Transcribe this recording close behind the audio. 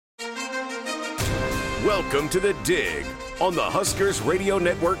Welcome to The Dig on the Huskers Radio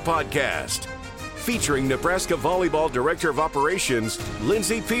Network podcast, featuring Nebraska Volleyball Director of Operations,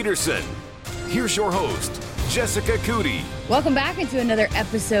 Lindsay Peterson. Here's your host, Jessica Coody. Welcome back into another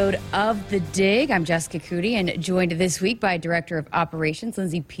episode of The Dig. I'm Jessica Coody and joined this week by Director of Operations,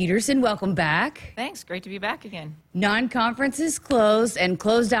 Lindsay Peterson. Welcome back. Thanks. Great to be back again. Non-conference is closed and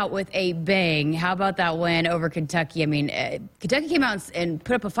closed out with a bang. How about that win over Kentucky? I mean, Kentucky came out and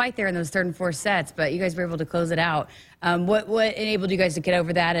put up a fight there in those third and fourth sets, but you guys were able to close it out. What enabled you guys to get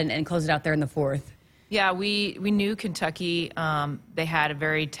over that and close it out there in the fourth? Yeah, we knew Kentucky. They had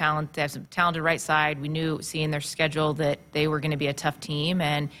they have some talented right side. We knew, seeing their schedule, that they were going to be a tough team,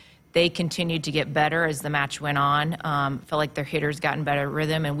 and they continued to get better as the match went on. Felt like their hitters got in better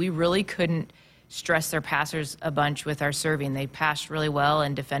rhythm, and we really couldn't stress their passers a bunch with our serving. They passed really well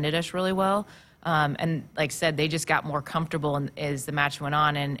and defended us really well. And like I said, they just got more comfortable as the match went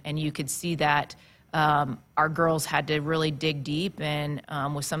on, and you could see that our girls had to really dig deep and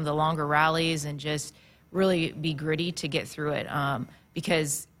with some of the longer rallies and just really be gritty to get through it,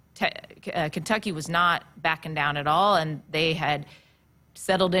 because Kentucky was not backing down at all, and they had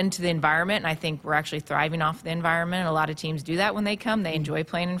settled into the environment, and I think we're actually thriving off the environment. A lot of teams do that when they come. They enjoy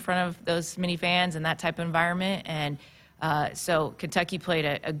playing in front of those many fans and that type of environment, and so Kentucky played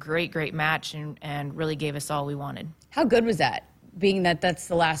a great match and really gave us all we wanted. How good was that, being that that's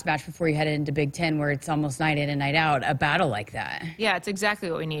the last match before you head into Big Ten, where it's almost night in and night out, a battle like that? Yeah, it's exactly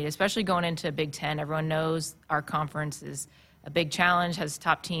what we need, especially going into Big Ten. Everyone knows our conference is a big challenge, has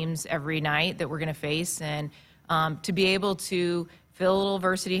top teams every night that we're going to face, and to be able to feel a little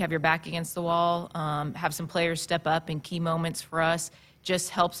adversity, have your back against the wall, have some players step up in key moments for us, just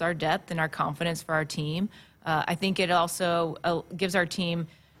helps our depth and our confidence for our team. I think it also gives our team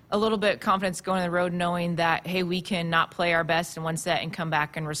a little bit of confidence going on the road, knowing that, hey, we can not play our best in one set and come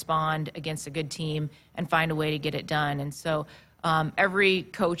back and respond against a good team and find a way to get it done. And so every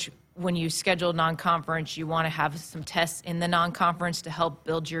coach, when you schedule non-conference, you want to have some tests in the non-conference to help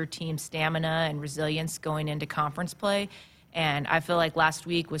build your team's stamina and resilience going into conference play. And I feel like last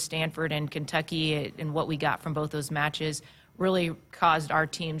week with Stanford and Kentucky and what we got from both those matches really caused our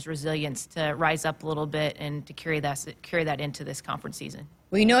team's resilience to rise up a little bit and to carry that into this conference season.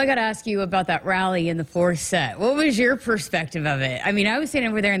 Well, you know, I got to ask you about that rally in the fourth set. What was your perspective of it? I mean, I was sitting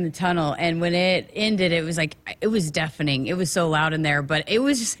over there in the tunnel, and when it ended, it was like, it was deafening. It was so loud in there, but it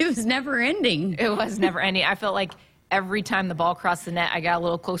was never ending. It was never ending. I felt like every time the ball crossed the net, I got a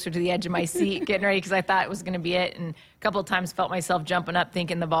little closer to the edge of my seat getting ready, because I thought it was going to be it. And a couple of times felt myself jumping up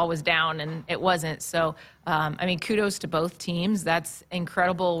thinking the ball was down, and it wasn't. So, I mean, kudos to both teams. That's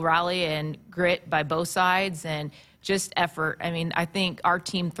incredible rally and grit by both sides, and just effort. I mean, I think our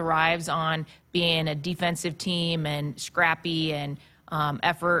team thrives on being a defensive team and scrappy and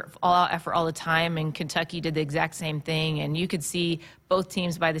effort, all the time. And Kentucky did the exact same thing. And you could see both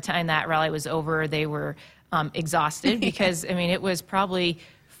teams, by the time that rally was over, they were exhausted because, I mean, it was probably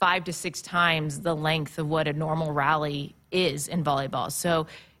 5 to 6 times the length of what a normal rally is in volleyball. So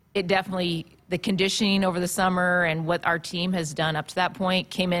it definitely, the conditioning over the summer and what our team has done up to that point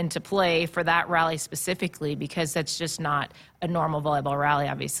came into play for that rally specifically, because that's just not a normal volleyball rally,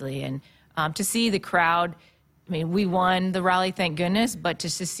 obviously. And to see the crowd, I mean, we won the rally, thank goodness, but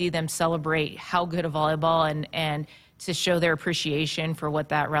just to see them celebrate how good a volleyball and to show their appreciation for what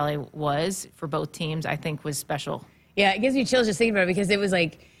that rally was for both teams, I think was special. Yeah, it gives me chills just thinking about it, because it was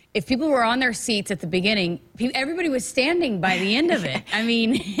like, if people were on their seats at the beginning, everybody was standing by the end of it. I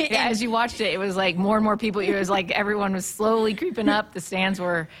mean, yeah, as you watched it, it was like more and more people. It was like everyone was slowly creeping up. The stands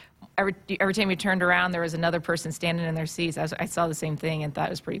were, every time you turned around, there was another person standing in their seats. I saw the same thing and thought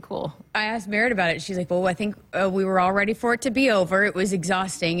it was pretty cool. I asked Merritt about it. She's like, well, I think we were all ready for it to be over. It was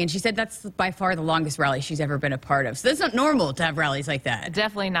exhausting. And she said that's by far the longest rally she's ever been a part of. So that's not normal to have rallies like that.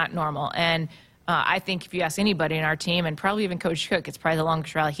 Definitely not normal. And I think if you ask anybody in our team, and probably even Coach Cook, it's probably the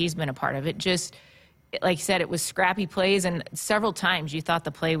longest rally he's been a part of. It just, like you said, it was scrappy plays, and several times you thought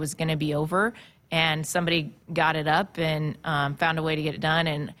the play was going to be over, and somebody got it up and found a way to get it done.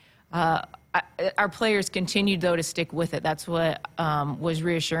 And our players continued, though, to stick with it. That's what was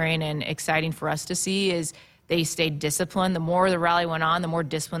reassuring and exciting for us to see, is they stayed disciplined. The more the rally went on, the more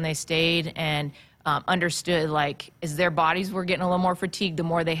disciplined they stayed, and understood, like, as their bodies were getting a little more fatigued, the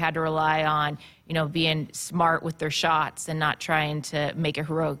more they had to rely on, you know, being smart with their shots and not trying to make a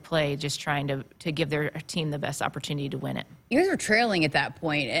heroic play, just trying to give their team the best opportunity to win it. You guys were trailing at that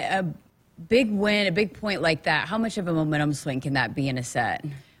point. A big win, a big point like that, how much of a momentum swing can that be in a set?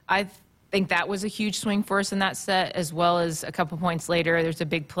 I think that was a huge swing for us in that set, as well as a couple points later. There's a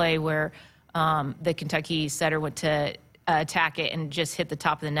big play where the Kentucky setter went to attack it and just hit the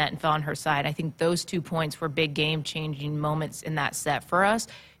top of the net and fell on her side. I think those 2 points were big game-changing moments in that set for us.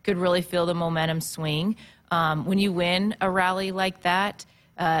 Could really feel the momentum swing. When you win a rally like that,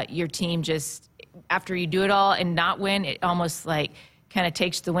 your team just, after you do it all and not win, it almost like kind of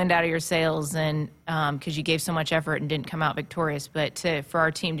takes the wind out of your sails, and because you gave so much effort and didn't come out victorious. But for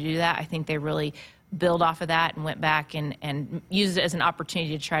our team to do that, I think they really build off of that and went back and used it as an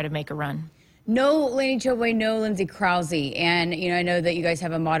opportunity to try to make a run. No Laney Chobwe, no Lindsay Krause. And, I know that you guys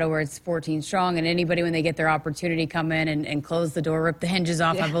have a motto where it's 14 strong, and anybody, when they get their opportunity, come in and close the door, rip the hinges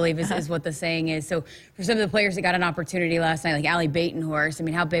off, I believe is what the saying is. So for some of the players that got an opportunity last night, like Allie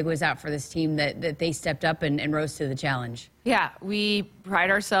Batenhorst, how big was that for this team that they stepped up and rose to the challenge? Yeah, we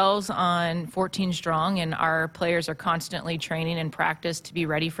pride ourselves on 14 strong, and our players are constantly training and practice to be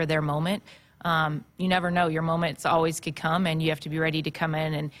ready for their moment. You never know. Your moments always could come, and you have to be ready to come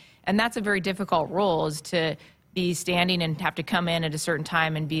in. And that's a very difficult role, is to be standing and have to come in at a certain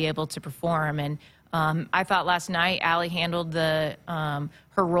time and be able to perform. And I thought last night Allie handled her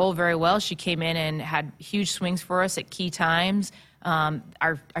role very well. She came in and had huge swings for us at key times.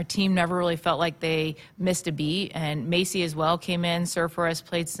 Our team never really felt like they missed a beat. And Macy as well came in, served for us,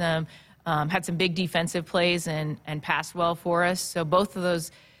 played some, had some big defensive plays and passed well for us. So both of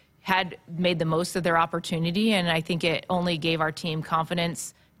those had made the most of their opportunity, and I think it only gave our team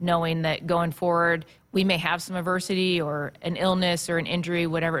confidence, knowing that going forward we may have some adversity or an illness or an injury,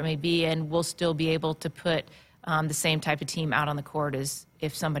 whatever it may be, and we'll still be able to put the same type of team out on the court as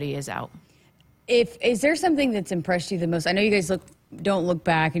if somebody is out. Is there something that's impressed you the most? I know you guys don't look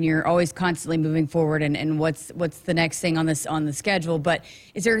back, and you're always constantly moving forward and what's the next thing on the schedule, but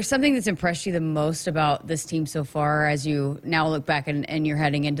is there something that's impressed you the most about this team so far as you now look back and you're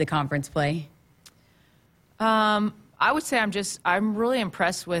heading into conference play? I would say I'm really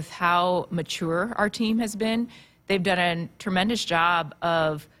impressed with how mature our team has been. They've done a tremendous job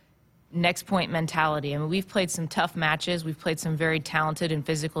of next point mentality. We've played some tough matches. We've played some very talented and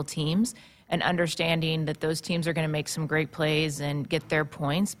physical teams, and understanding that those teams are going to make some great plays and get their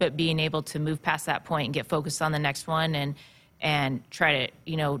points, but being able to move past that point and get focused on the next one and try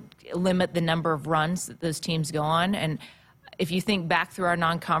to, limit the number of runs that those teams go on. And if you think back through our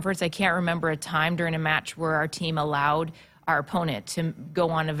non-conference, I can't remember a time during a match where our team allowed our opponent to go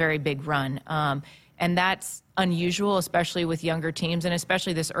on a very big run. And that's unusual, especially with younger teams and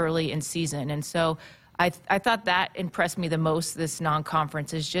especially this early in season. And so I thought that impressed me the most this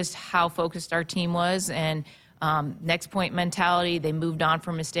non-conference, is just how focused our team was, and next point mentality. They moved on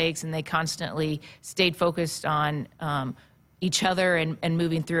from mistakes, and they constantly stayed focused on each other and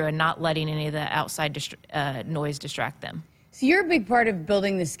moving through and not letting any of the outside noise distract them. So you're a big part of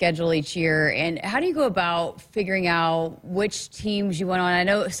building the schedule each year, and how do you go about figuring out which teams you want on? I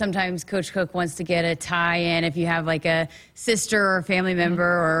know sometimes Coach Cook wants to get a tie-in if you have like a sister or a family member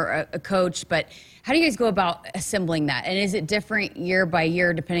or a coach, but how do you guys go about assembling that? And is it different year by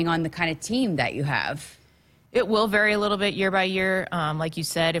year depending on the kind of team that you have? It will vary a little bit year by year. Like you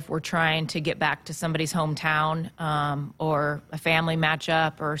said, if we're trying to get back to somebody's hometown or a family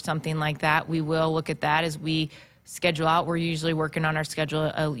matchup or something like that, we will look at that as we schedule out. We're usually working on our schedule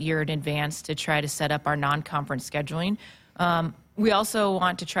a year in advance to try to set up our non-conference scheduling. We also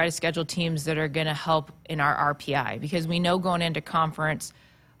want to try to schedule teams that are going to help in our RPI, because we know going into conference,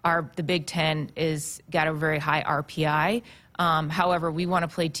 the Big Ten is got a very high RPI. However, we want to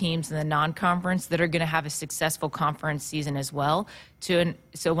play teams in the non-conference that are going to have a successful conference season as well.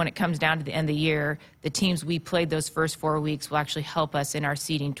 So when it comes down to the end of the year, the teams we played those first 4 weeks will actually help us in our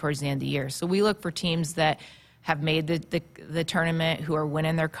seeding towards the end of the year. So we look for teams that have made the tournament, who are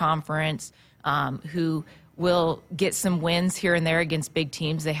winning their conference, who will get some wins here and there against big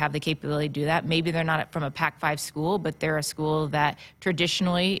teams. They have the capability to do that. Maybe they're not from a Pac-5 school, but they're a school that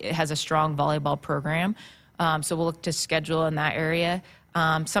traditionally has a strong volleyball program. So we'll look to schedule in that area.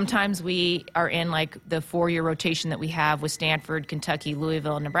 Sometimes we are in like the 4-year rotation that we have with Stanford, Kentucky,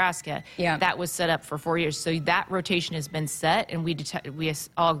 Louisville, and Nebraska. Yeah. That was set up for 4 years. So that rotation has been set, and we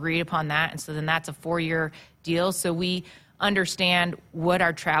all agreed upon that. And so then that's a 4-year deal. So we understand what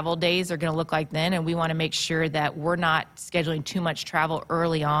our travel days are going to look like then, and we want to make sure that we're not scheduling too much travel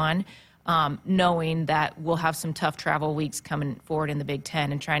early on, knowing that we'll have some tough travel weeks coming forward in the Big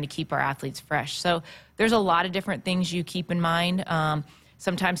Ten, and trying to keep our athletes fresh. So there's a lot of different things you keep in mind.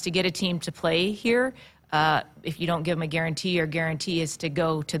 Sometimes to get a team to play here, if you don't give them a guarantee, your guarantee is to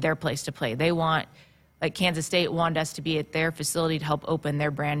go to their place to play. They want, like Kansas State wanted us to be at their facility to help open their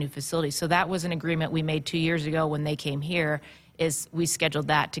brand new facility. So that was an agreement we made 2 years ago when they came here, is we scheduled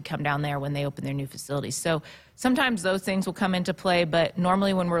that to come down there when they open their new facility. So sometimes those things will come into play, but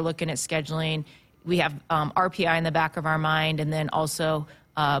normally when we're looking at scheduling, we have RPI in the back of our mind, and then also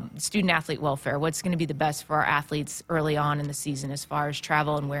student athlete welfare. What's going to be the best for our athletes early on in the season as far as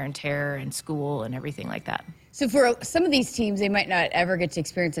travel and wear and tear and school and everything like that. So for some of these teams, they might not ever get to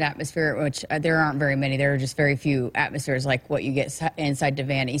experience an atmosphere, which there aren't very many. There are just very few atmospheres like what you get inside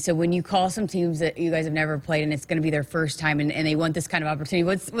Devaney. So when you call some teams that you guys have never played and it's going to be their first time and they want this kind of opportunity,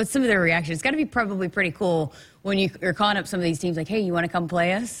 what's some of their reactions? It's got to be probably pretty cool when you're calling up some of these teams like, hey, you want to come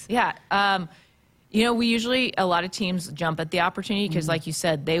play us? Yeah. We usually, a lot of teams jump at the opportunity because, like you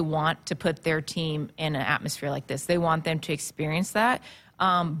said, they want to put their team in an atmosphere like this. They want them to experience that.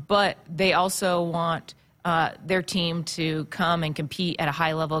 But they also want their team to come and compete at a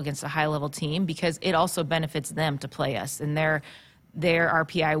high level against a high-level team because it also benefits them to play us. And their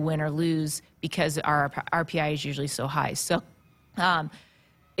RPI win or lose because our RPI is usually so high. So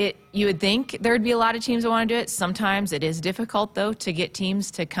you would think there would be a lot of teams that want to do it. Sometimes it is difficult, though, to get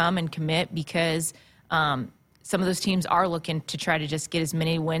teams to come and commit because some of those teams are looking to try to just get as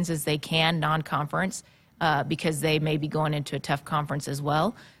many wins as they can non-conference because they may be going into a tough conference as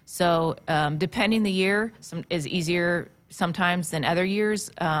well. So depending the year, is easier sometimes than other years.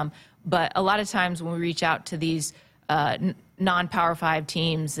 But a lot of times when we reach out to these non-Power 5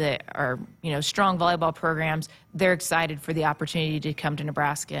 teams that are, strong volleyball programs, they're excited for the opportunity to come to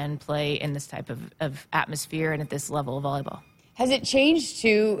Nebraska and play in this type of atmosphere and at this level of volleyball. Has it changed,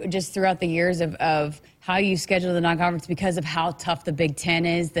 too, just throughout the years of how you schedule the non-conference because of how tough the Big Ten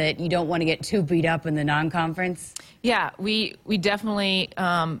is, that you don't want to get too beat up in the non-conference? Yeah, we definitely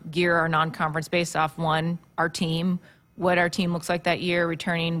gear our non-conference based off, one, our team, what our team looks like that year,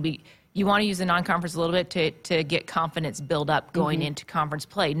 returning. You want to use the non-conference a little bit to get confidence build up going into conference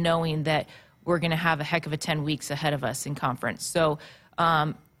play, knowing that we're going to have a heck of a 10 weeks ahead of us in conference. So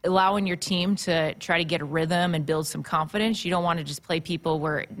allowing your team to try to get a rhythm and build some confidence. You don't want to just play people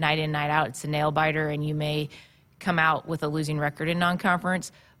where night in, night out, it's a nail biter and you may come out with a losing record in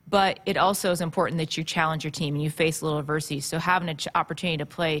non-conference. But it also is important that you challenge your team and you face a little adversity. So having an opportunity to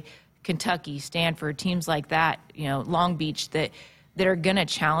play Kentucky, Stanford, teams like that, Long Beach, that are going to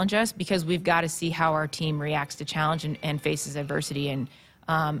challenge us because we've got to see how our team reacts to challenge and faces adversity. And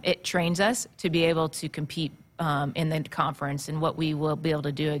it trains us to be able to compete in the conference and what we will be able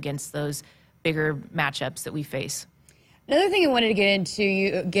to do against those bigger matchups that we face. Another thing I wanted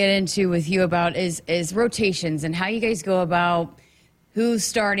to get into with you about is rotations and how you guys go about who's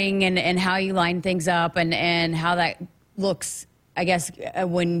starting and how you line things up and how that looks, I guess,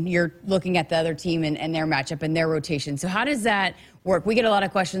 when you're looking at the other team and their matchup and their rotation. So how does that work? We get a lot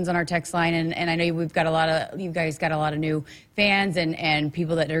of questions on our text line, and I know you guys got a lot of new fans and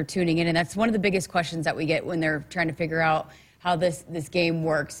people that are tuning in, and that's one of the biggest questions that we get when they're trying to figure out how this game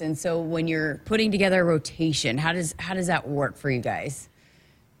works. And so when you're putting together a rotation, how does that work for you guys?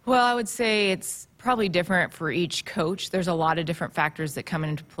 Well, I would say it's probably different for each coach. There's a lot of different factors that come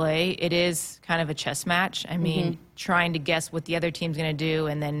into play. It is kind of a chess match. I mean, trying to guess what the other team's going to do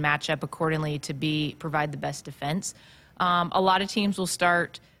and then match up accordingly to provide the best defense. A lot of teams will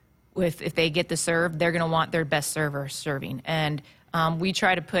start with, if they get the serve, they're going to want their best server serving. And we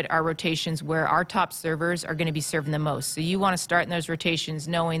try to put our rotations where our top servers are going to be serving the most. So you want to start in those rotations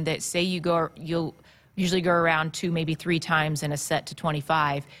knowing that, say you'll usually go around 2, maybe 3 times in a set to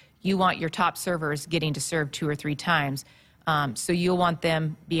 25. You want your top servers getting to serve 2 or 3 times. So you'll want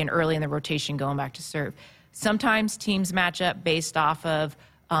them being early in the rotation going back to serve. Sometimes teams match up based off of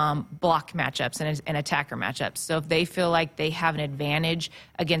block matchups and attacker matchups. So if they feel like they have an advantage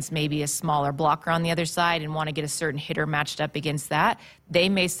against maybe a smaller blocker on the other side and want to get a certain hitter matched up against that, they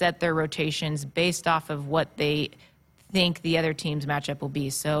may set their rotations based off of what they think the other team's matchup will be.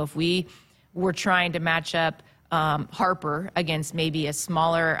 So if we were trying to match up Harper against maybe a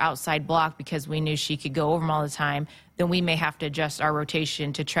smaller outside block because we knew she could go over them all the time, then we may have to adjust our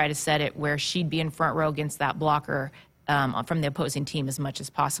rotation to try to set it where she'd be in front row against that blocker from the opposing team as much as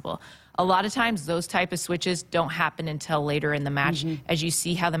possible. A lot of times those type of switches don't happen until later in the match as you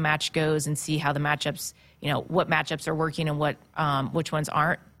see how the match goes and see how the matchups, what matchups are working and which ones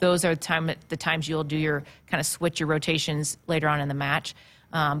aren't. Those are the times you'll do your kind of switch your rotations later on in the match.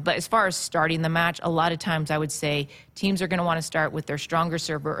 But as far as starting the match, a lot of times I would say teams are going to want to start with their stronger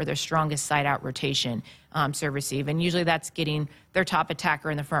server or their strongest side-out rotation serve-receive. And usually that's getting their top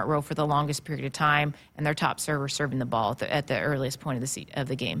attacker in the front row for the longest period of time and their top server serving the ball at the earliest point of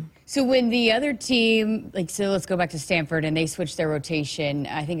the game. So when the other team, let's go back to Stanford, and they switched their rotation,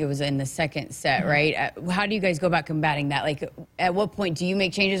 I think it was in the second set, right? How do you guys go about combating that? At what point do you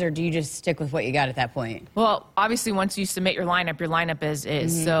make changes or do you just stick with what you got at that point? Well, obviously once you submit your lineup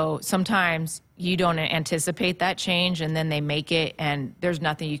is. So sometimes you don't anticipate that change, and then they make it, and there's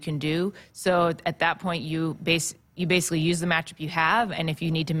nothing you can do. So at that point, you basically use the matchup you have, and if you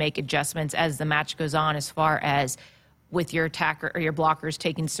need to make adjustments as the match goes on, as far as with your attacker or your blockers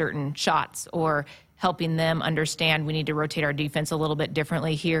taking certain shots or helping them understand we need to rotate our defense a little bit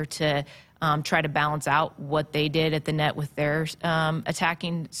differently here to try to balance out what they did at the net with their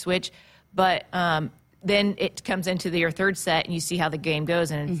attacking switch. But then it comes into your third set, and you see how the game goes,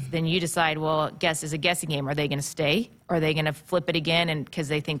 and then you decide, well, is a guessing game. Are they going to stay? Or are they going to flip it again? And because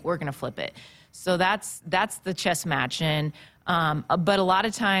they think we're going to flip it. So that's the chess match. And but a lot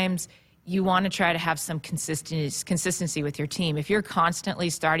of times you want to try to have some consistency with your team. If you're constantly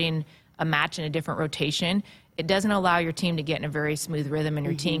starting a match in a different rotation, it doesn't allow your team to get in a very smooth rhythm in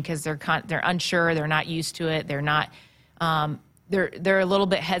your team, because they're unsure, they're not used to it, they're not. They're a little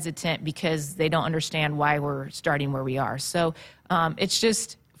bit hesitant because they don't understand why we're starting where we are. So it's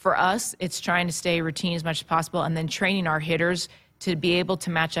just, for us, it's trying to stay routine as much as possible, and then training our hitters to be able to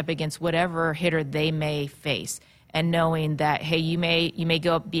match up against whatever hitter they may face, and knowing that, hey, you may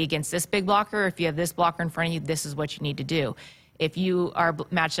go up be against this big blocker. If you have this blocker in front of you, this is what you need to do. If you are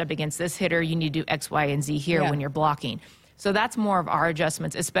matched up against this hitter, you need to do X, Y, and Z here when you're blocking. So that's more of our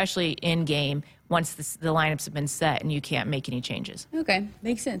adjustments, especially in game, once the lineups have been set and you can't make any changes. Okay,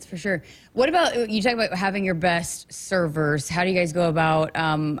 makes sense for sure. What about, you talk about having your best servers. How do you guys go about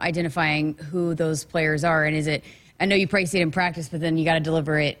identifying who those players are? And is it, I know you probably see it in practice, but then you got to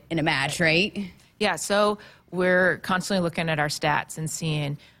deliver it in a match, right? Yeah, so we're constantly looking at our stats and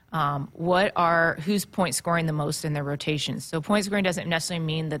seeing who's point scoring the most in their rotations. So point scoring doesn't necessarily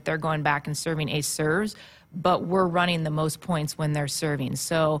mean that they're going back and serving ace serves, but we're running the most points when they're serving.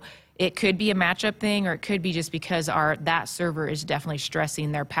 So it could be a matchup thing, or it could be just because that server is definitely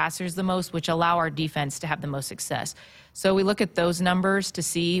stressing their passers the most, which allow our defense to have the most success. So we look at those numbers to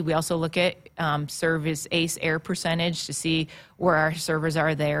see. We also look at service ace air percentage to see where our servers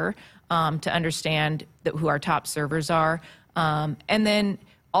are there, to understand who our top servers are. And then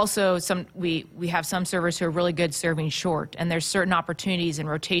also, we have some servers who are really good serving short, and there's certain opportunities and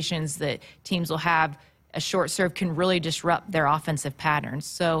rotations that teams will have. A short serve can really disrupt their offensive patterns.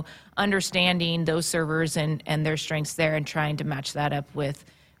 So understanding those servers and their strengths there, and trying to match that up with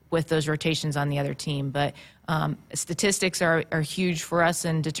those rotations on the other team. But statistics are huge for us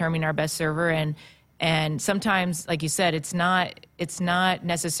in determining our best server, and sometimes, like you said, it's not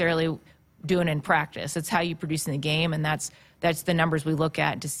necessarily doing in practice. It's how you produce in the game, and that's the numbers we look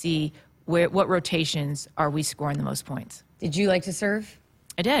at to see what rotations are we scoring the most points. Did you like to serve?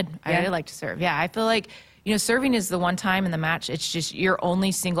 I did. Yeah. I did like to serve. Yeah, I feel like, serving is the one time in the match, it's just your only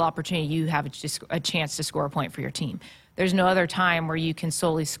single opportunity you have just a chance to score a point for your team. There's no other time where you can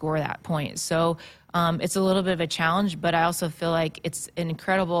solely score that point. So it's a little bit of a challenge, but I also feel like it's an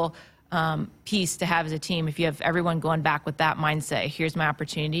incredible piece to have as a team. If you have everyone going back with that mindset, here's my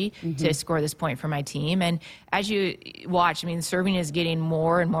opportunity to score this point for my team. And as you watch, serving is getting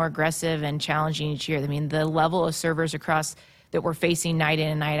more and more aggressive and challenging each year. The level of servers across that we're facing night in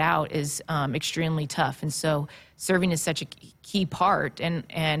and night out is extremely tough. And so serving is such a key part. And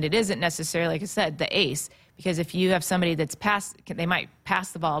it isn't necessarily, like I said, the ace, because if you have somebody that's they might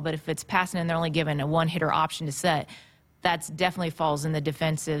pass the ball, but if it's passing and they're only given a one-hitter option to set, that's definitely falls in the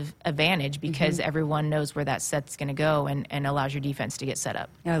defensive advantage, because everyone knows where that set's going to go, and allows your defense to get set up.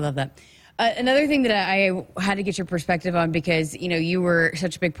 Yeah, I love that. Another thing that I had to get your perspective on, because, you were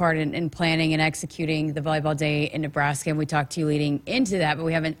such a big part in planning and executing the volleyball day in Nebraska, and we talked to you leading into that, but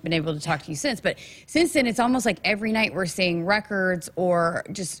we haven't been able to talk to you since. But since then, it's almost like every night we're seeing records or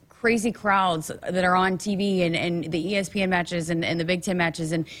just crazy crowds that are on TV and the ESPN matches and the Big Ten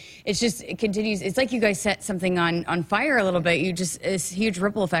matches, and it continues. It's like you guys set something on fire a little bit. This huge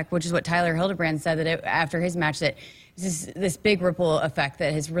ripple effect, which is what Tyler Hildebrand said after his match, that this big ripple effect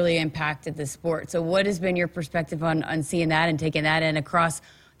that has really impacted the sport. So what has been your perspective on seeing that and taking that in across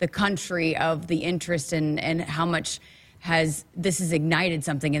the country of the interest and how much this has ignited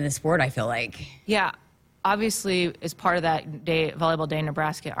something in the sport, I feel like? Yeah. Obviously, as part of that volleyball day in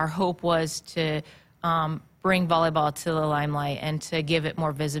Nebraska, our hope was to bring volleyball to the limelight and to give it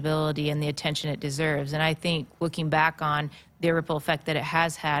more visibility and the attention it deserves. And I think looking back on the ripple effect that it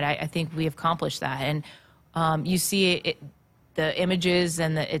has had, I think we have accomplished that. And you see the images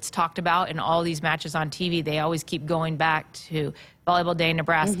and it's talked about in all these matches on TV. They always keep going back to volleyball day in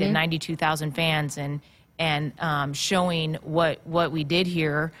Nebraska, 92,000 fans, and showing what we did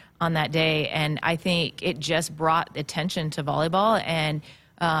here on that day. And I think it just brought attention to volleyball, and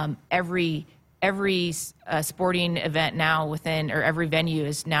every sporting event now or every venue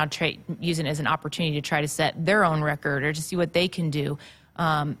is now using it as an opportunity to try to set their own record or to see what they can do.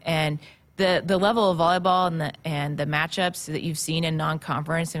 And the level of volleyball and the matchups that you've seen in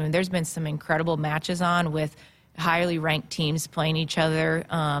non-conference, I mean, there's been some incredible matches on with highly ranked teams playing each other,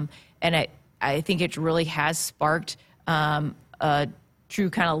 and I think it really has sparked a true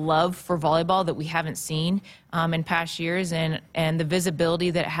kind of love for volleyball that we haven't seen in past years, and the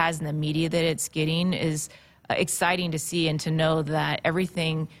visibility that it has in the media that it's getting is exciting to see, and to know that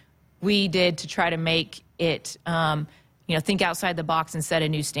everything we did to try to make it think outside the box and set a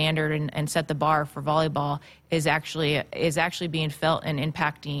new standard and set the bar for volleyball is actually being felt and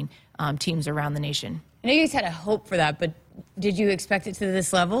impacting teams around the nation. I know you guys had a hope for that, but did you expect it to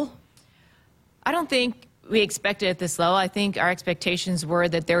this level? I don't think we expected it at this level. I think our expectations were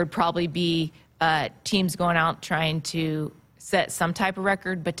that there would probably be teams going out trying to set some type of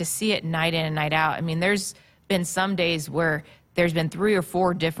record, but to see it night in and night out, I mean, there's been some days where there's been 3 or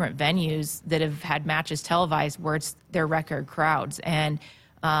 4 different venues that have had matches televised where it's their record crowds. And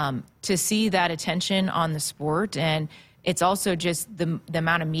to see that attention on the sport, and it's also just the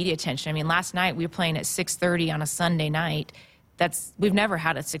amount of media attention. I mean, last night we were playing at 6:30 on a Sunday night. We've never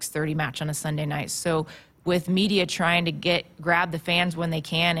had a 6:30 match on a Sunday night. So with media trying to grab the fans when they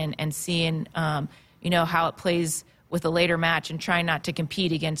can, and seeing how it plays with a later match, and trying not to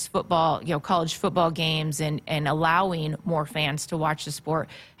compete against football, college football games, and allowing more fans to watch the sport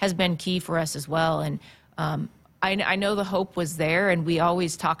has been key for us as well. And I know the hope was there, and we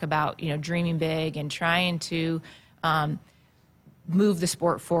always talk about, dreaming big and trying to move the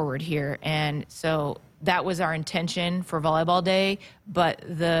sport forward here. And so that was our intention for Volleyball Day, but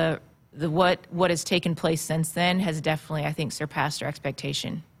what has taken place since then has definitely, I think, surpassed our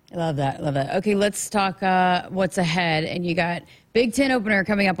expectation. I love that. Love that. Okay, let's talk what's ahead. And you got Big Ten opener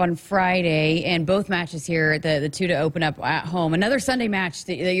coming up on Friday, and both matches here, the 2 to open up at home. Another Sunday match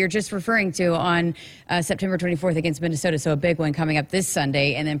that you're just referring to on September 24th against Minnesota. So a big one coming up this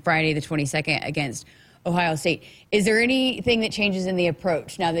Sunday, and then Friday the 22nd against Ohio State. Is there anything that changes in the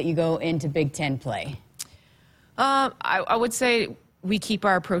approach now that you go into Big Ten play? I would say we keep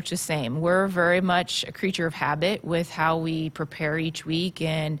our approach the same. We're very much a creature of habit with how we prepare each week,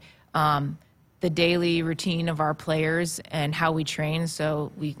 and the daily routine of our players and how we train.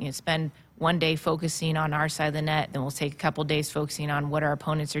 So we spend one day focusing on our side of the net, then we'll take a couple days focusing on what our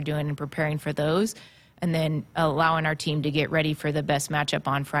opponents are doing and preparing for those, and then allowing our team to get ready for the best matchup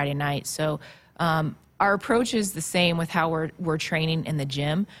on Friday night. So our approach is the same with how we're training in the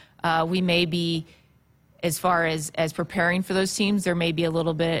gym. We may be, as far as preparing for those teams, there may be a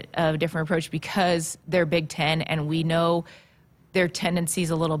little bit of a different approach because they're Big Ten, and we know their tendencies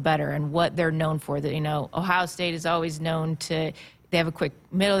a little better and what they're known for. That, Ohio State is always known to, they have a quick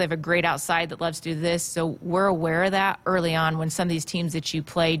middle, they have a great outside that loves to do this. So we're aware of that early on. When some of these teams that you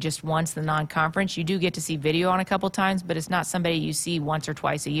play just once in the non-conference, you do get to see video on a couple times, but it's not somebody you see once or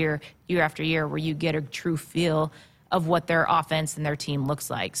twice a year, year after year, where you get a true feel of what their offense and their team looks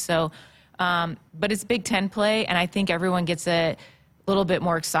like. So, but it's Big Ten play, and I think everyone gets a little bit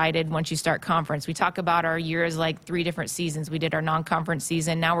more excited once you start conference. We talk about our year as like 3 different seasons. We did our non-conference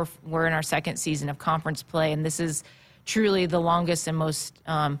season. Now we're in our 2nd season of conference play, and this is truly the longest and most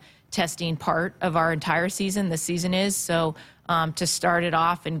testing part of our entire season. This season is so to start it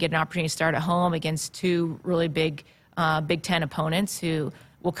off and get an opportunity to start at home against 2 really big Big Ten opponents who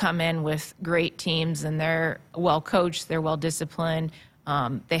will come in with great teams, and they're well coached, they're well disciplined.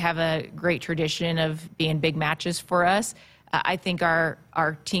 They have a great tradition of being big matches for us. I think our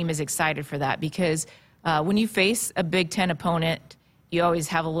team is excited for that because when you face a Big Ten opponent, you always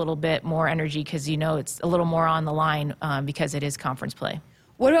have a little bit more energy because it's a little more on the line because it is conference play.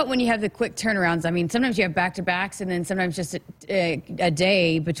 What about when you have the quick turnarounds? I mean, sometimes you have back-to-backs and then sometimes just a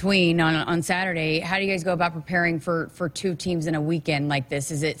day between on Saturday. How do you guys go about preparing for 2 teams in a weekend like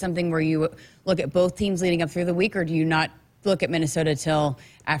this? Is it something where you look at both teams leading up through the week, or do you not look at Minnesota till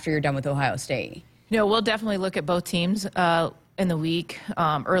after you're done with Ohio State? No, we'll definitely look at both teams in the week.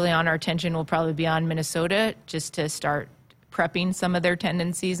 Early on, our attention will probably be on Minnesota just to start prepping some of their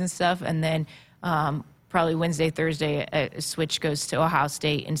tendencies and stuff. And then probably Wednesday, Thursday, a switch goes to Ohio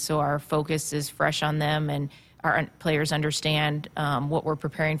State. And so our focus is fresh on them, and our players understand what we're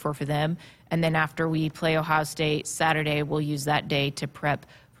preparing for them. And then after we play Ohio State Saturday, we'll use that day to prep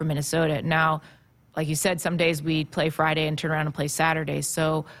for Minnesota. Now, like you said, some days we play Friday and turn around and play Saturday.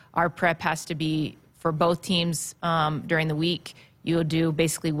 So our prep has to be for both teams during the week. You'll do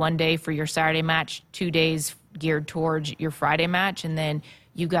basically 1 day for your Saturday match, 2 days geared towards your Friday match, and then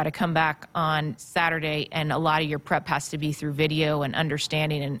you got to come back on Saturday, and a lot of your prep has to be through video and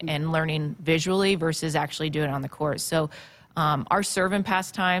understanding and learning visually versus actually doing it on the court. So Our serve and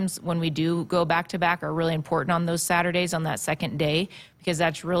pass times when we do go back-to-back are really important on those Saturdays on that second day, because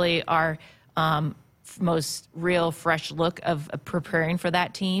that's really our most real fresh look of preparing for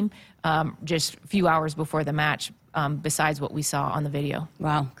that team just a few hours before the match, besides what we saw on the video.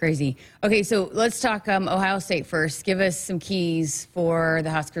 Wow, crazy. Okay, so let's talk Ohio State first. Give us some keys for the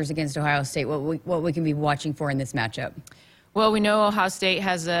Huskers against Ohio State, what we can be watching for in this matchup. Well, we know Ohio State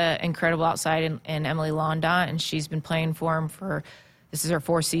has an incredible outside in Emily London, and she's been playing for them this is her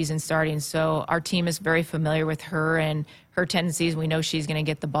 4th season starting. So our team is very familiar with her and her tendencies. We know she's going to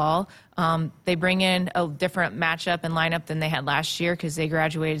get the ball. They bring in a different matchup and lineup than they had last year because they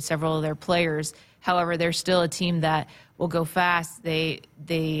graduated several of their players. However, they're still a team that will go fast. They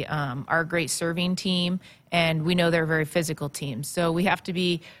are a great serving team, and we know they're a very physical team. So we have to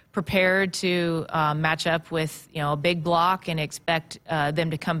be prepared to match up with a big block and expect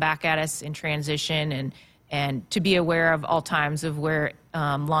them to come back at us in transition and to be aware of all times of where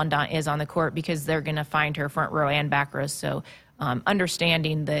London is on the court, because they're going to find her front row and back row. So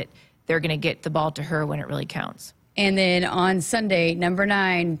understanding that they're going to get the ball to her when it really counts. And then on Sunday, number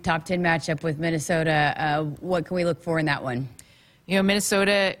 9, top 10 matchup with Minnesota. What can we look for in that one?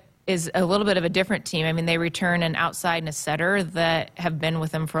 Minnesota is a little bit of a different team. I mean, they return an outside and a setter that have been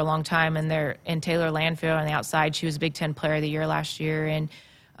with them for a long time, and they're in Taylor Landfill on the outside. She was a Big Ten Player of the Year last year. And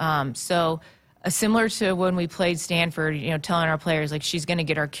similar to when we played Stanford, telling our players, like, she's going to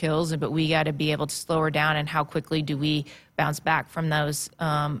get our kills, but we got to be able to slow her down, and how quickly do we bounce back from those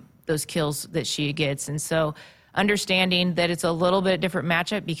kills that she gets. And so understanding that it's a little bit different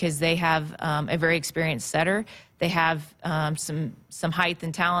matchup because they have a very experienced setter. They have some height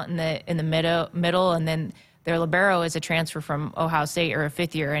and talent in the middle, and then their libero is a transfer from Ohio State, or a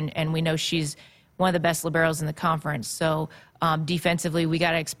 5th year, and we know she's one of the best liberos in the conference. So defensively, we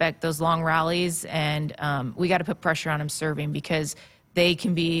got to expect those long rallies, and we got to put pressure on them serving, because they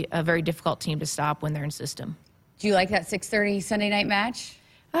can be a very difficult team to stop when they're in system. Do you like that 6:30 Sunday night match?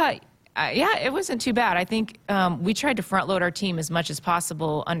 Yeah, it wasn't too bad. I think we tried to front load our team as much as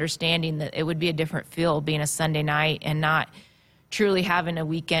possible, understanding that it would be a different feel being a Sunday night and not truly having a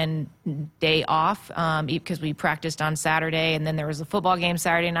weekend day off, because we practiced on Saturday, and then there was a football game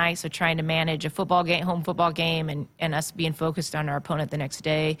Saturday night, so trying to manage a home football game, and us being focused on our opponent the next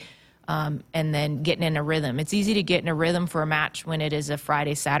day, and then getting in a rhythm. It's easy to get in a rhythm for a match when it is a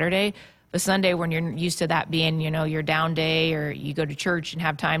Friday, Saturday. But Sunday, when you're used to that being, your down day, or you go to church and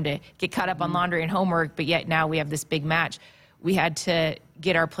have time to get caught up on laundry and homework, but yet now we have this big match, we had to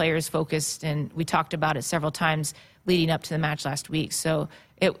get our players focused, and we talked about it several times leading up to the match last week. So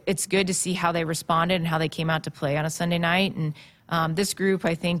it's good to see how they responded and how they came out to play on a Sunday night. And this group,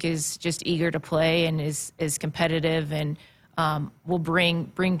 I think, is just eager to play and is competitive, and will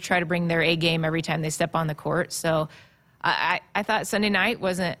try to bring their A game every time they step on the court. So I thought Sunday night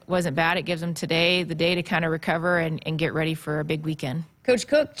wasn't bad. It gives them the day to kind of recover and get ready for a big weekend. Coach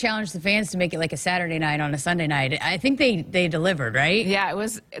Cook challenged the fans to make it like a Saturday night on a Sunday night. I think they delivered, right? Yeah,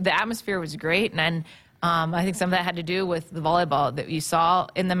 the atmosphere was great, and I think some of that had to do with the volleyball that you saw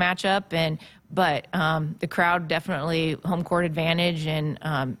in the matchup, but the crowd definitely home court advantage, and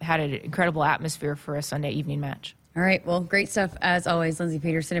had an incredible atmosphere for a Sunday evening match. All right. Well, great stuff as always, Lindsay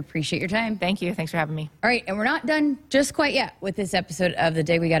Peterson. Appreciate your time. Thank you. Thanks for having me. All right. And we're not done just quite yet with this episode of The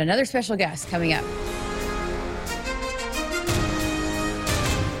Dig. We got another special guest coming up.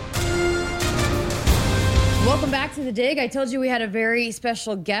 Welcome back to The Dig. I told you we had a very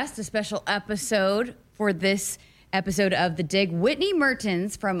special guest, a special episode for this episode of The Dig. Whitney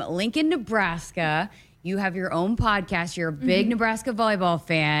Mertens from Lincoln, Nebraska. You have your own podcast. You're a big Nebraska volleyball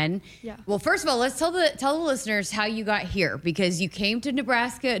fan. Yeah. Well, first of all, let's tell the listeners how you got here, because you came to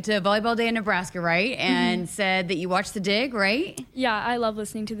Nebraska, to Volleyball Day in Nebraska, right? And said that you watched The Dig, right? Yeah, I love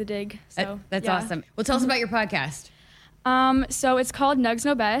listening to The Dig. So That's awesome. Well, tell us about your podcast. So it's called Nugs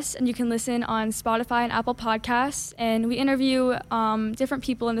Know Best, and you can listen on Spotify and Apple Podcasts. And we interview different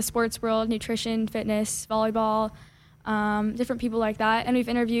people in the sports world, nutrition, fitness, volleyball, different people like that. And we've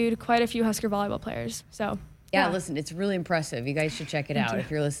interviewed quite a few Husker volleyball players. So yeah, listen, it's really impressive. You guys should check it out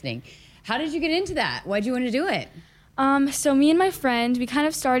if you're listening. How did you get into that? Why'd you want to do it? So me and my friend, we kind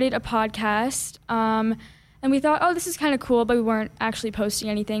of started a podcast, and we thought, oh, this is kind of cool, but we weren't actually posting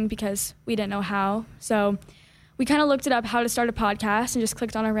anything because we didn't know how. So we kind of looked it up, how to start a podcast, and just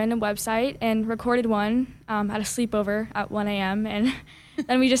clicked on a random website and recorded one at a sleepover at 1 a.m. And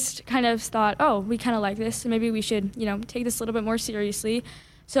then we just kind of thought, oh, we kind of like this, so maybe we should, take this a little bit more seriously.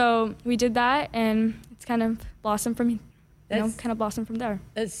 So we did that, and it's kind of blossomed from kind of blossom from there.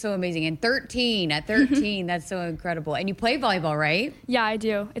 That's so amazing. And 13, at 13, that's so incredible. And you play volleyball, right? Yeah, I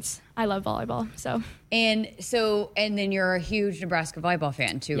do. I love volleyball. And then you're a huge Nebraska volleyball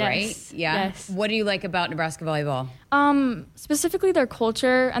fan too, right? Yeah. Yes. What do you like about Nebraska volleyball? Specifically their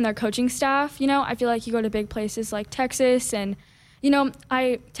culture and their coaching staff. I feel like you go to big places like Texas, and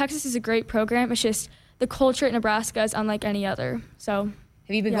Texas is a great program. It's just the culture at Nebraska is unlike any other. So,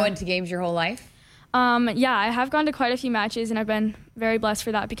 have you been going to games your whole life? Yeah, I have gone to quite a few matches, and I've been very blessed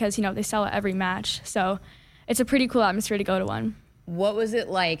for that because, they sell at every match. So it's a pretty cool atmosphere to go to one. What was it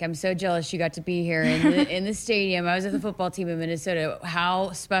like? I'm so jealous you got to be here in the stadium. I was at the football team in Minnesota.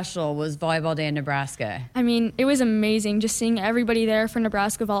 How special was Volleyball Day in Nebraska? I mean, it was amazing just seeing everybody there for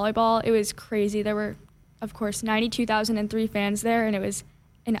Nebraska volleyball. It was crazy. There were, of course, 92,003 fans there, and it was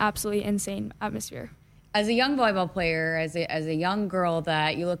an absolutely insane atmosphere. As a young volleyball player, as a young girl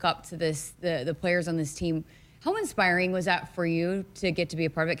that you look up to the players on this team, how inspiring was that for you to get to be a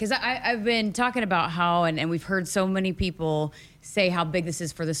part of it? Because I've been talking about how, and we've heard so many people say how big this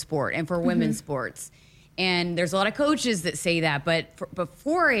is for the sport and for women's sports. And there's a lot of coaches that say that. But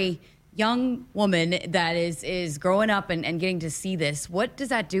for a young woman that is growing up and getting to see this, what does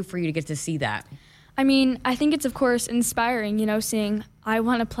that do for you to get to see that? I mean, I think it's, of course, inspiring, seeing I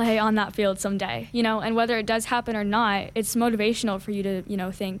want to play on that field someday, and whether it does happen or not, it's motivational for you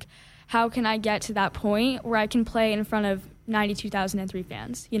to, think, how can I get to that point where I can play in front of 92,003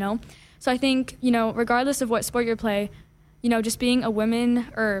 fans, So I think, regardless of what sport you play, just being a woman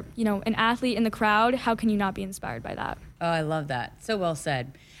or, an athlete in the crowd, how can you not be inspired by that? Oh, I love that. So well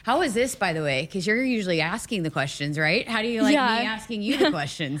said. How is this, by the way? Because you're usually asking the questions, right? How do you like me asking you the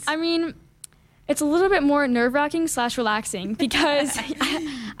questions? I mean, it's a little bit more nerve-wracking / relaxing because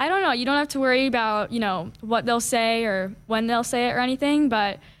I don't know. You don't have to worry about, what they'll say or when they'll say it or anything,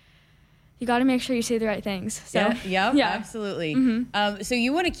 but you got to make sure you say the right things. So, yeah, absolutely. Mm-hmm. So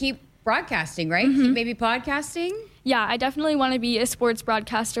you want to keep broadcasting, right? Mm-hmm. Keep maybe podcasting? Yeah, I definitely want to be a sports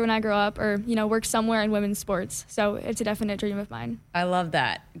broadcaster when I grow up or, work somewhere in women's sports. So it's a definite dream of mine. I love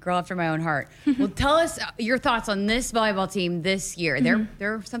that. Girl after my own heart. Well, tell us your thoughts on this volleyball team this year. Mm-hmm.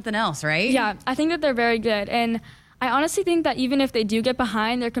 They're something else, right? Yeah, I think that they're very good. And I honestly think that even if they do get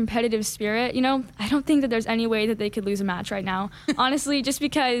behind, their competitive spirit, I don't think that there's any way that they could lose a match right now. Honestly, just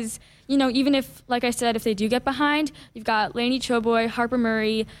because, even if, like I said, if they do get behind, you've got Lainey Choboy, Harper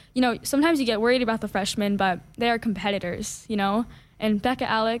Murray. Sometimes you get worried about the freshmen, but they are competitors, And Becca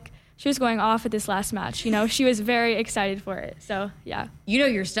Alec, she was going off at this last match. She was very excited for it. So, yeah. You know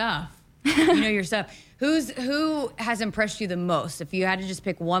your stuff. Who has impressed you the most? If you had to just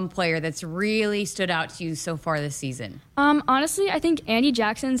pick one player that's really stood out to you so far this season. Honestly, I think Andy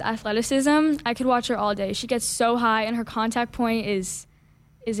Jackson's athleticism, I could watch her all day. She gets so high, and her contact point is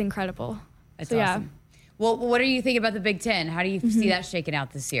incredible. That's awesome. Yeah. Well, what do you think about the Big Ten? How do you see that shaking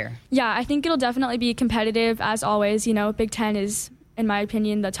out this year? Yeah, I think it'll definitely be competitive, as always. Big Ten is, in my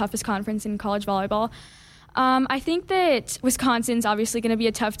opinion, the toughest conference in college volleyball. I think that Wisconsin's obviously going to be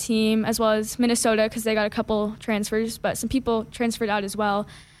a tough team, as well as Minnesota, because they got a couple transfers, but some people transferred out as well.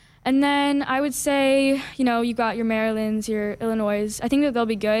 And then I would say, you got your Marylands, your Illinois. I think that they'll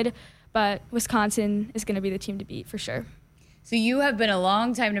be good, but Wisconsin is going to be the team to beat for sure. So you have been a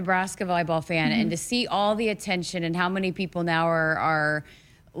long-time Nebraska volleyball fan, and to see all the attention and how many people now are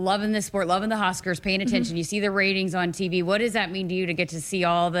loving this sport, loving the Huskers, paying attention. You see the ratings on TV. What does that mean to you to get to see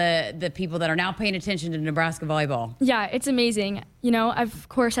all the people that are now paying attention to Nebraska volleyball? Yeah, it's amazing. Of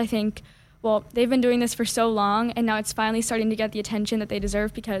course, I think, they've been doing this for so long, and now it's finally starting to get the attention that they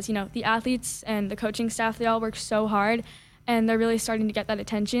deserve because, the athletes and the coaching staff, they all work so hard, and they're really starting to get that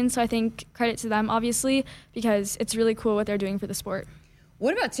attention. So I think credit to them, obviously, because it's really cool what they're doing for the sport.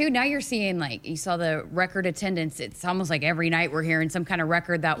 What about, too, now you're seeing, you saw the record attendance. It's almost like every night we're hearing some kind of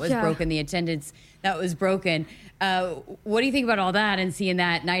record that was broken, the attendance that was broken. What do you think about all that and seeing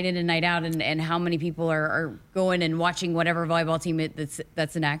that night in and night out and how many people are going and watching whatever volleyball team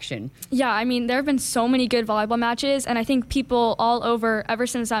that's in action? Yeah, I mean, there have been so many good volleyball matches, and I think people all over, ever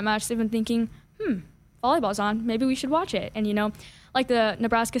since that match, they've been thinking, volleyball's on. Maybe we should watch it. And, like the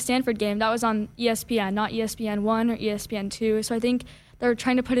Nebraska-Stanford game, that was on ESPN, not ESPN 1 or ESPN 2. So I think they're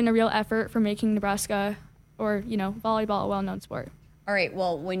trying to put in a real effort for making Nebraska or, volleyball a well-known sport. All right,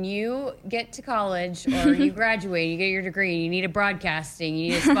 well, when you get to college or you graduate, you get your degree, you need a broadcasting,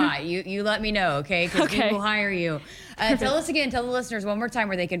 you need a spot, you let me know, okay? Because we will hire you. Tell the listeners one more time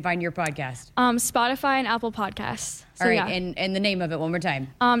where they can find your podcast. Spotify and Apple Podcasts. So, all right, and the name of it one more time.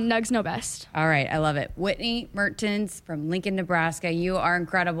 Nugs Know Best. All right, I love it. Whitney Mertens from Lincoln, Nebraska. You are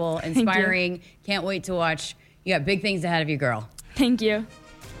incredible, inspiring. Can't wait to watch. You got big things ahead of you, girl. Thank you.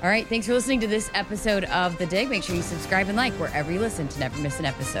 All right, thanks for listening to this episode of The Dig. Make sure you subscribe and like wherever you listen to never miss an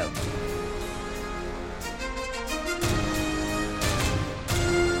episode.